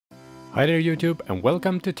Hi there YouTube and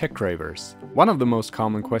welcome to Tech Ravers. One of the most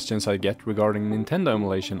common questions I get regarding Nintendo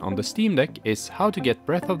emulation on the Steam Deck is how to get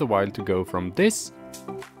Breath of the Wild to go from this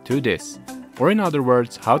to this. Or in other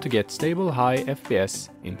words, how to get stable high FPS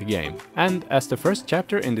in the game. And as the first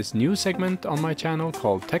chapter in this new segment on my channel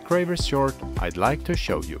called Tech Ravers Short, I'd like to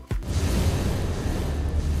show you.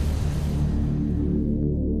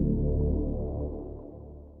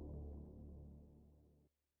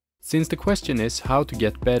 Since the question is how to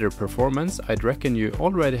get better performance, I'd reckon you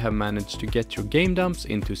already have managed to get your game dumps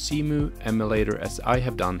into Cemu emulator as I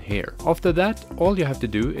have done here. After that, all you have to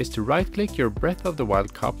do is to right-click your Breath of the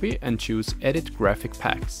Wild copy and choose Edit Graphic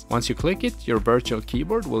Packs. Once you click it, your virtual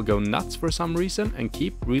keyboard will go nuts for some reason and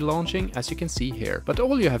keep relaunching as you can see here. But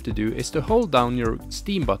all you have to do is to hold down your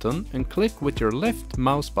Steam button and click with your left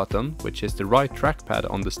mouse button, which is the right trackpad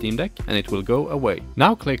on the Steam Deck, and it will go away.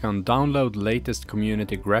 Now click on Download Latest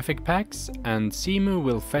Community Graphic Packs and Cemu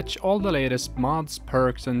will fetch all the latest mods,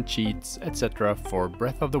 perks and cheats, etc. for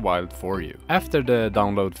Breath of the Wild for you. After the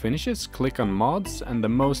download finishes, click on mods, and the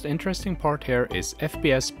most interesting part here is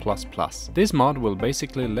FPS++. This mod will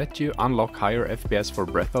basically let you unlock higher FPS for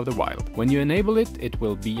Breath of the Wild. When you enable it, it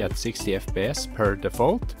will be at 60 FPS per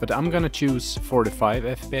default, but I'm gonna choose 45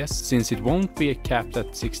 FPS since it won't be capped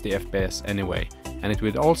at 60 FPS anyway, and it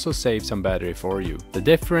will also save some battery for you. The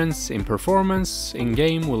difference in performance in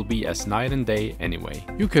game will be as night and day anyway.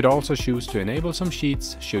 You could also choose to enable some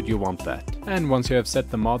cheats should you want that. And once you have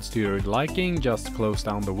set the mods to your liking, just close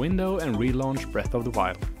down the window and relaunch Breath of the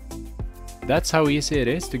Wild. That's how easy it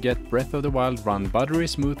is to get Breath of the Wild run buttery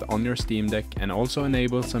smooth on your Steam Deck and also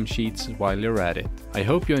enable some cheats while you're at it. I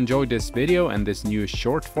hope you enjoyed this video and this new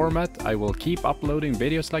short format. I will keep uploading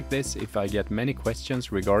videos like this if I get many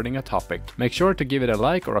questions regarding a topic. Make sure to give it a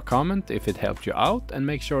like or a comment if it helped you out, and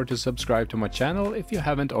make sure to subscribe to my channel if you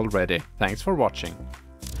haven't already. Thanks for watching.